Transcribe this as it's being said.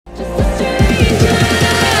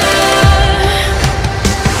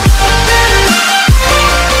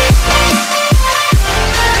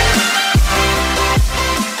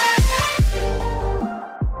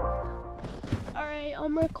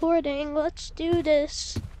let's do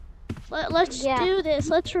this. Let's Yeah. do this.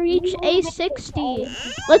 Let's reach A60.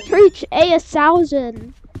 Let's reach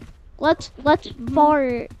A1000. Let's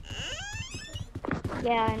fart.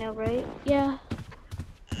 Yeah, I know, right? Yeah.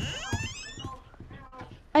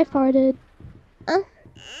 I farted.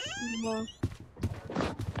 Well,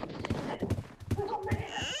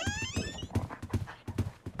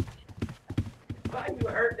 You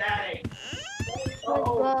hurt Daddy. let's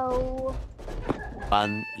go.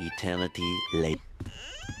 One eternity later.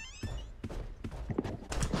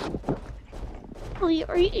 We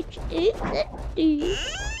reached A60.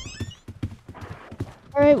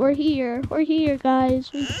 Alright, we're here. We're here,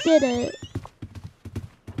 guys. We did it.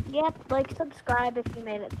 Yep, like, subscribe if you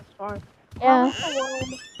made it this far. Yeah. Tell the world,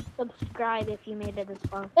 subscribe if you made it this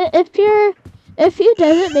far. If you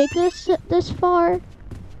didn't make this far,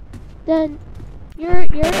 then you're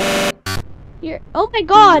oh my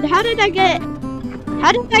god, how did I get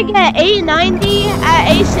A90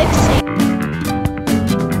 at A60?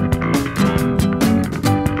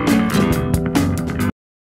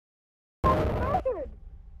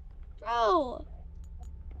 Bro,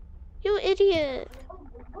 you idiot.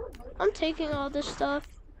 I'm taking all this stuff.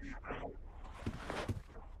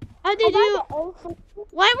 How did you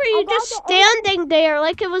why were you just standing there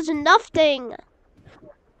like it was nothing?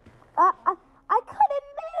 I couldn't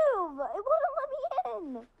move. It wouldn't let me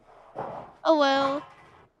in. Oh well.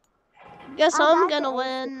 Guess I I'm died to gonna A60.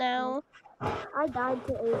 win now. I died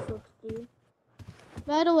to A60.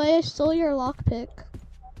 By the way, I stole your lockpick.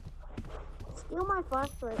 Steal my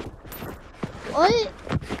flashlight. What?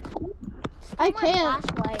 I Steal my can't.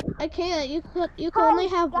 flashlight. I can't. You can only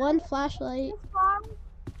have one flashlight. This far,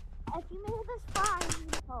 if you made it this far, I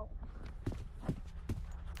need help.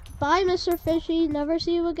 Bye, Mr. Fishy. Never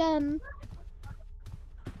see you again.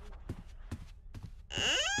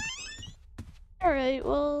 Alright,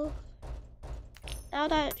 well, now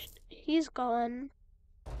that he's gone,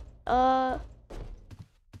 I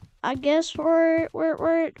guess we're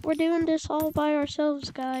doing this all by ourselves,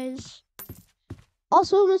 guys.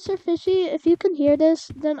 Also, Mr. Fishy, if you can hear this,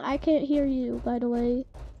 then I can't hear you, by the way.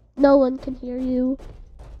 No one can hear you.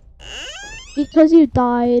 Because you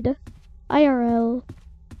died. IRL.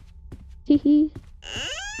 Hehe.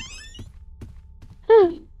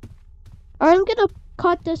 I'm gonna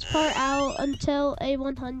cut this part out until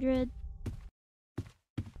A100.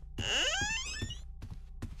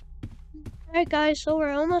 Alright guys, so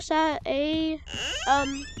we're almost at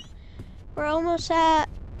we're almost at,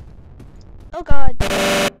 oh god.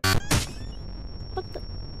 What the,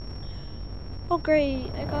 oh great,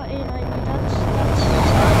 I got A90, that's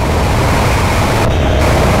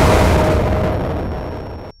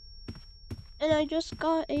and I just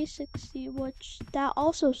got A60, which that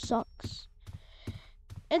also sucks.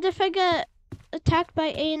 And if I get attacked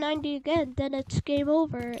by A90 again, then it's game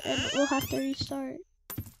over and we'll have to restart.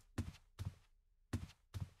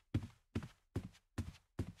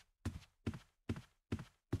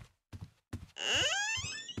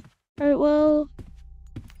 Alright, well,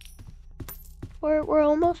 we're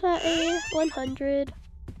almost at A100.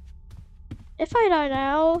 If I die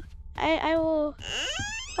now, I'll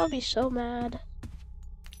be so mad.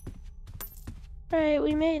 Alright,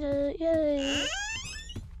 we made it, yay.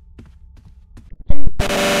 And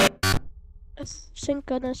thank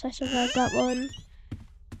goodness I survived that one.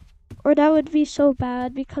 Or that would be so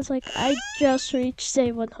bad because like I just reached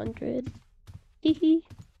A100. Hehe.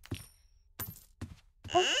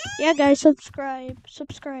 Yeah guys, subscribe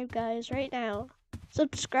guys right now.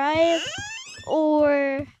 Subscribe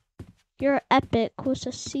or you're epic with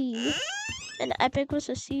a C. And epic with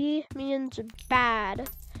a C means bad.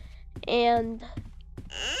 And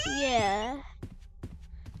yeah.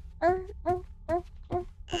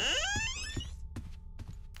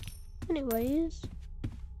 Anyways.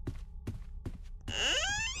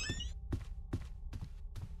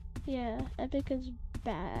 Yeah, epic is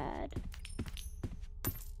bad.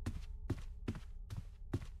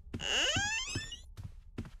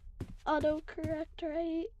 Autocorrect,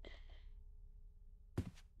 right?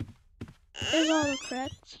 There's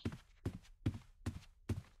autocorrect.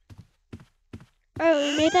 Alright,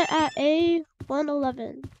 we made it at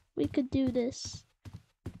A111. We could do this.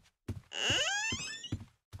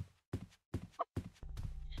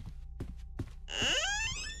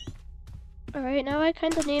 Alright, now I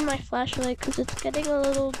kind of need my flashlight because it's getting a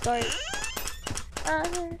little dark.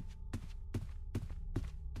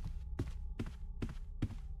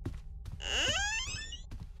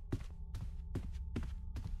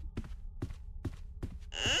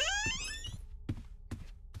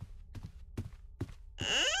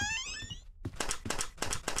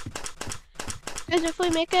 Guys, if we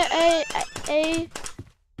make it a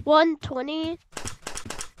 120,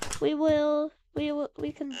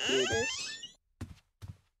 we can do this.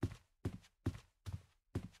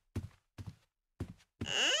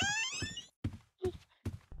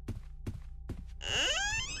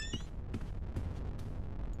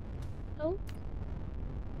 Oh,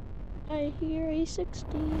 I hear a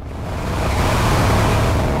 60.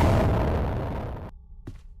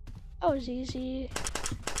 That was easy.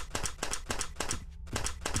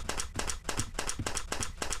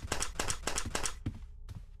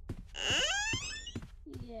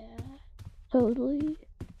 Yeah, totally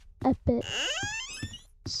epic.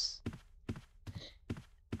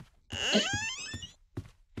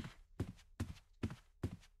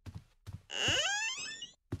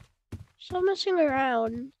 So I'm messing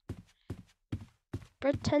around,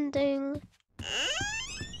 pretending.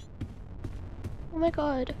 Oh my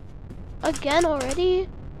god. Again already?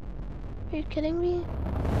 Are you kidding me?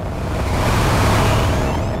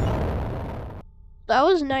 That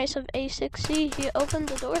was nice of A60. He opened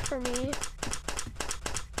the door for me.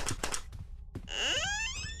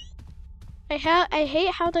 I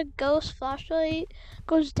hate how the ghost flashlight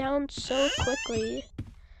goes down so quickly.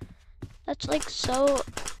 That's like so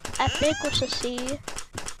epic with a C.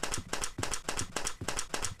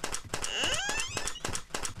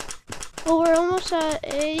 Well, we're almost at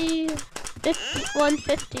a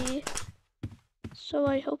 150. So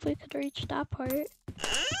I hope we could reach that part.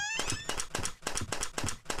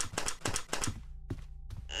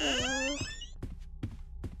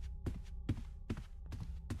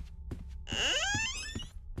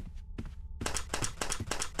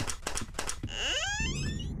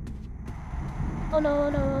 Oh no,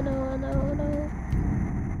 no, no, no, no.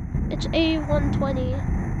 It's a 120.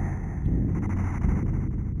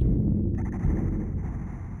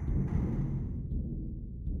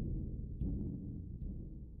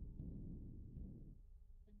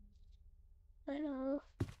 I know.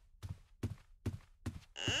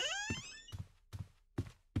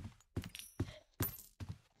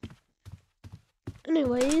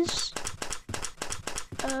 Anyways,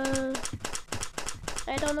 I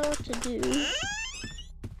don't know what to do.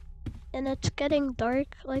 And it's getting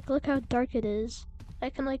dark. Like, look how dark it is. I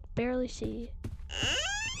can like barely see.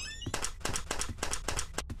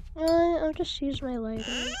 I'll just use my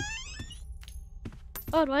lighter.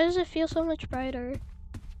 God, why does it feel so much brighter?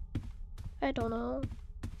 I don't know.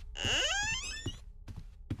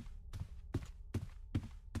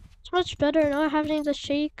 It's much better not having to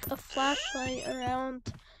shake a flashlight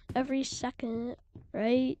around every second,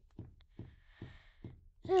 right?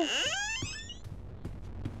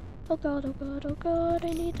 Oh god, oh god, oh god,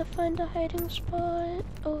 I need to find a hiding spot.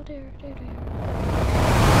 Oh, there.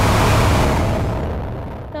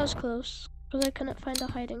 That was close, because I couldn't find a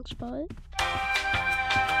hiding spot.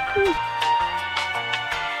 Whew.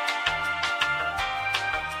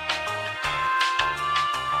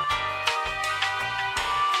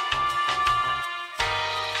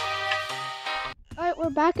 Alright, we're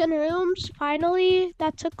back in rooms, finally.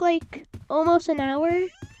 That took like almost an hour.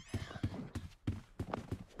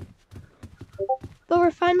 But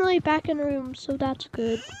we're finally back in rooms, so that's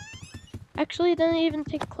good. Actually, it didn't even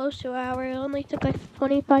take close to an hour. It only took like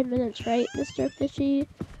 25 minutes, right, Mr. Fishy?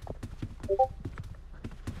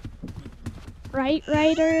 Right,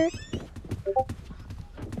 Ryder?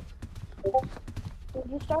 Did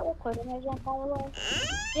you start recording again, by the way?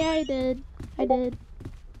 Yeah, I did. Did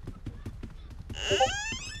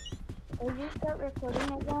you start recording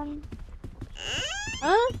again?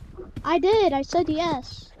 Huh? I did. I said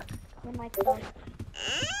yes. Oh my god.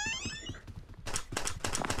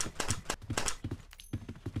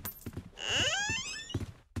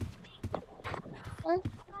 What?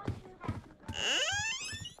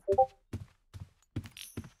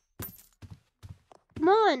 Come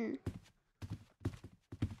on.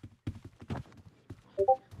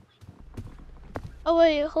 Oh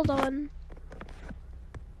wait, hold on.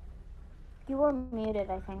 You were muted,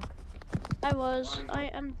 I think. I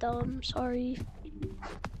am dumb, sorry.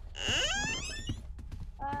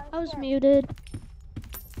 I was muted.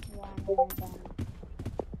 Yeah, you're done.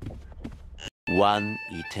 One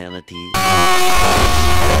eternity. Oh!